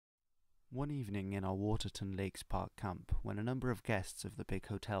One evening in our Waterton Lakes Park camp, when a number of guests of the big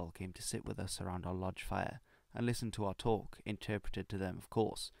hotel came to sit with us around our lodge fire and listen to our talk, interpreted to them of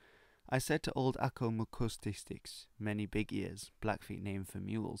course, I said to old Akko Mukostistix, many big ears, Blackfeet name for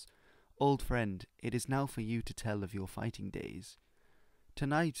mules, "Old friend, it is now for you to tell of your fighting days."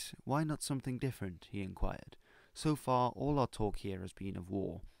 "Tonight, why not something different?" he inquired. "So far, all our talk here has been of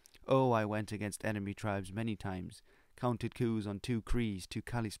war. Oh, I went against enemy tribes many times, counted coups on 2 Crees, 2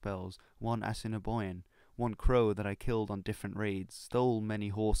 Kalispels, 1 Assiniboine, 1 Crow that I killed on different raids, stole many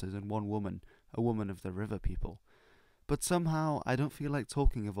horses and 1 woman, a woman of the river people. But somehow I don't feel like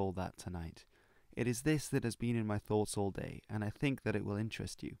talking of all that tonight. It is this that has been in my thoughts all day, and I think that it will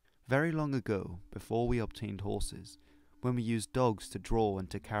interest you. Very long ago, before we obtained horses, when we used dogs to draw and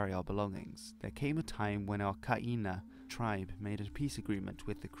to carry our belongings, there came a time when our Kaina tribe made a peace agreement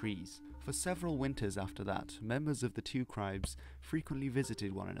with the Crees. For several winters after that, members of the 2 tribes frequently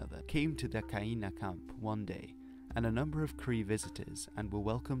visited one another, came to their Kaina camp one day, and a number of Cree visitors, and were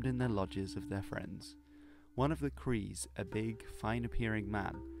welcomed in their lodges of their friends. One of the Crees, a big, fine-appearing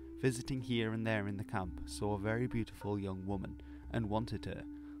man, visiting here and there in the camp, saw a very beautiful young woman, and wanted her,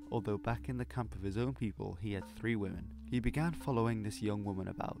 although back in the camp of his own people he had 3 women. He began following this young woman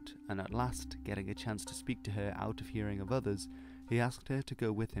about, and at last, getting a chance to speak to her out of hearing of others, he asked her to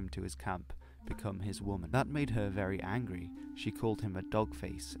go with him to his camp, become his woman. That made her very angry. She called him a dog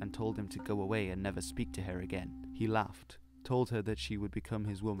face, and told him to go away and never speak to her again. He laughed, told her that she would become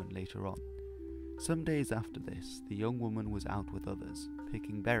his woman later on. Some days after this, the young woman was out with others,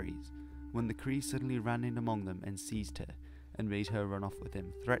 picking berries, when the Cree suddenly ran in among them and seized her, and made her run off with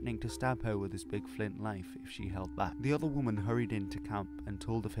him, threatening to stab her with his big flint knife if she held back. The other woman hurried into camp and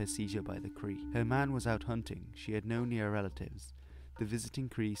told of her seizure by the Cree. Her man was out hunting, she had no near relatives. The visiting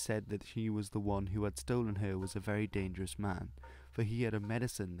Cree said that he was the one who had stolen her was a very dangerous man, for he had a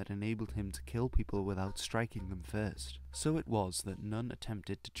medicine that enabled him to kill people without striking them first. So it was that none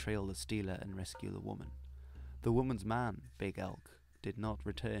attempted to trail the stealer and rescue the woman. The woman's man, Big Elk, did not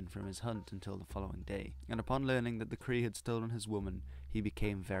return from his hunt until the following day, and upon learning that the Cree had stolen his woman, he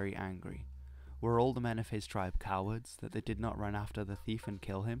became very angry. Were all the men of his tribe cowards, that they did not run after the thief and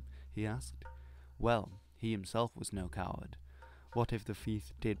kill him? He asked. Well, he himself was no coward. What if the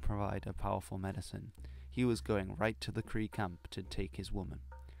thief did provide a powerful medicine? He was going right to the Cree camp to take his woman.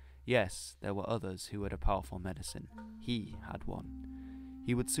 Yes, there were others who had a powerful medicine. He had one.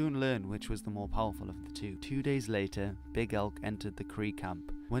 He would soon learn which was the more powerful of the 2. 2 days later, Big Elk entered the Cree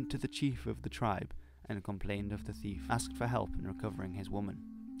camp, went to the chief of the tribe, and complained of the thief, asked for help in recovering his woman.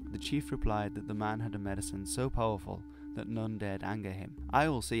 The chief replied that the man had a medicine so powerful that none dared anger him. "I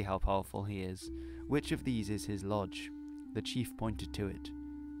will see how powerful he is. Which of these is his lodge?" The chief pointed to it.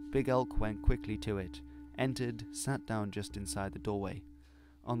 Big Elk went quickly to it, entered, sat down just inside the doorway.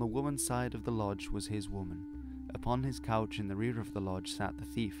 On the woman's side of the lodge was his woman. Upon his couch in the rear of the lodge sat the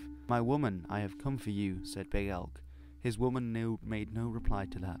thief. "My woman, I have come for you," said Big Elk. His woman made no reply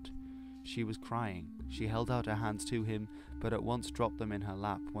to that. She was crying. She held out her hands to him, but at once dropped them in her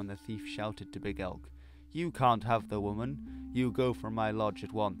lap when the thief shouted to Big Elk, "You can't have the woman. You go from my lodge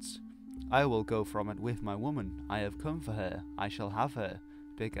at once." "I will go from it with my woman. I have come for her. I shall have her,"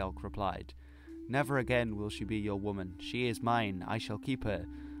 Big Elk replied. "Never again will she be your woman. She is mine. I shall keep her.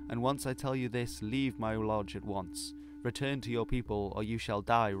 And once I tell you this, leave my lodge at once. Return to your people, or you shall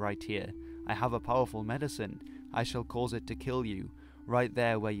die right here. I have a powerful medicine. I shall cause it to kill you, right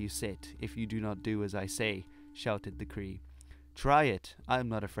there where you sit, if you do not do as I say," shouted the Cree. "Try it. I am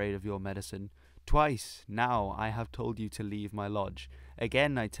not afraid of your medicine. Twice now I have told you to leave my lodge.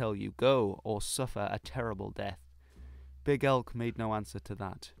 Again I tell you, go, or suffer a terrible death." Big Elk made no answer to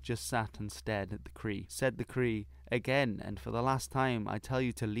that, just sat and stared at the Cree. Said the Cree, "Again, and for the last time, I tell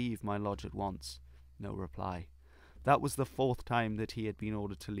you to leave my lodge at once." No reply. That was the 4th time that he had been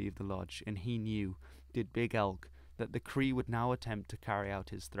ordered to leave the lodge, and he knew, did Big Elk, that the Cree would now attempt to carry out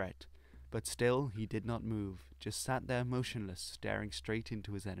his threat. But still he did not move, just sat there motionless, staring straight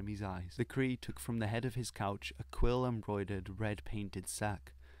into his enemy's eyes. The Cree took from the head of his couch a quill-embroidered, red-painted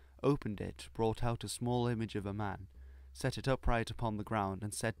sack, opened it, brought out a small image of a man, set it upright upon the ground,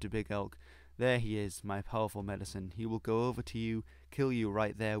 and said to Big Elk, "There he is, my powerful medicine. He will go over to you, kill you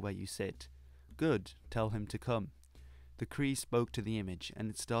right there where you sit." "Good, tell him to come." The Cree spoke to the image, and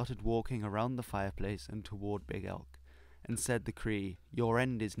it started walking around the fireplace and toward Big Elk. And said the Cree, "Your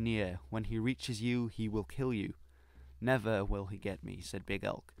end is near. When he reaches you, he will kill you." "Never will he get me," said Big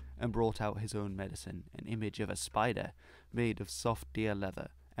Elk, and brought out his own medicine, an image of a spider, made of soft deer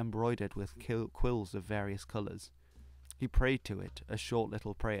leather, embroidered with quills of various colours. He prayed to it, a short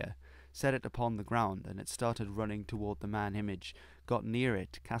little prayer, set it upon the ground, and it started running toward the man-image, got near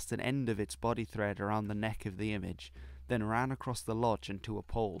it, cast an end of its body thread around the neck of the image, then ran across the lodge and to a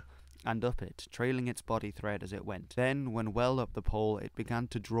pole, and up it, trailing its body thread as it went. Then, when well up the pole, it began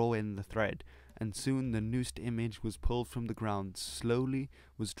to draw in the thread, and soon the noosed image was pulled from the ground, slowly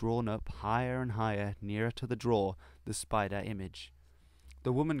was drawn up higher and higher, nearer to the drawer, the spider image.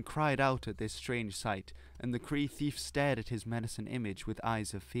 The woman cried out at this strange sight, and the Cree thief stared at his medicine image with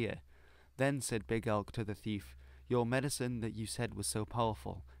eyes of fear. Then said Big Elk to the thief, "Your medicine that you said was so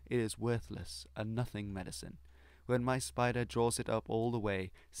powerful, it is worthless, a nothing medicine. When my spider draws it up all the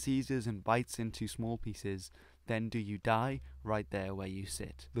way, seizes and bites into small pieces, then do you die right there where you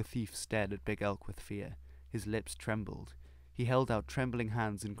sit." The thief stared at Big Elk with fear. His lips trembled. He held out trembling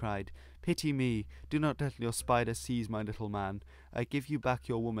hands and cried, "Pity me, do not let your spider seize my little man. I give you back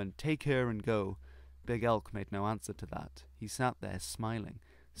your woman, take her and go." Big Elk made no answer to that. He sat there smiling,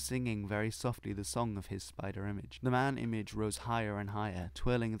 singing very softly the song of his spider image. The man image rose higher and higher,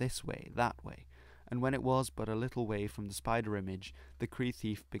 twirling this way, that way, and when it was but a little way from the spider image, the Cree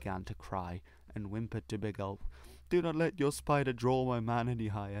thief began to cry, and whimpered to Big Elk, "Do not let your spider draw my man any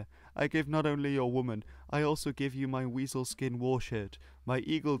higher. I give not only your woman, I also give you my weasel skin war shirt, my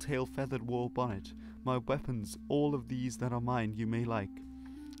eagle tail feathered war bonnet, my weapons, all of these that are mine you may like.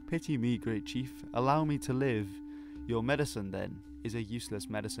 Pity me, great chief, allow me to live." "Your medicine, then, is a useless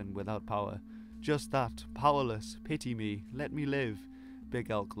medicine without power." "Just that, powerless, pity me, let me live."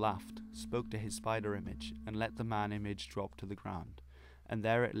 Big Elk laughed, spoke to his spider image, and let the man image drop to the ground. And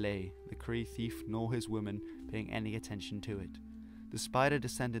there it lay, the Cree thief nor his woman paying any attention to it. The spider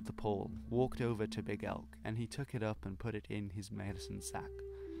descended the pole, walked over to Big Elk, and he took it up and put it in his medicine sack,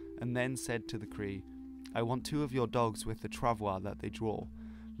 and then said to the Cree, "I want 2 of your dogs with the travois that they draw.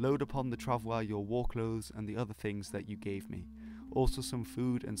 Load upon the travois your war clothes and the other things that you gave me, also some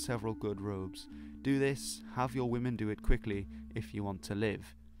food and several good robes. Do this, have your women do it quickly, if you want to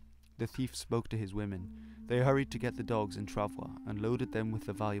live." The thief spoke to his women. They hurried to get the dogs and travois, and loaded them with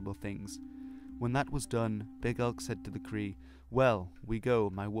the valuable things. When that was done, Big Elk said to the Cree, "Well, we go,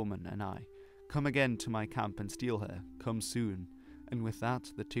 my woman and I. Come again to my camp and steal her, come soon." And with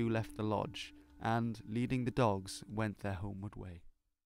that the 2 left the lodge, and, leading the dogs, went their homeward way.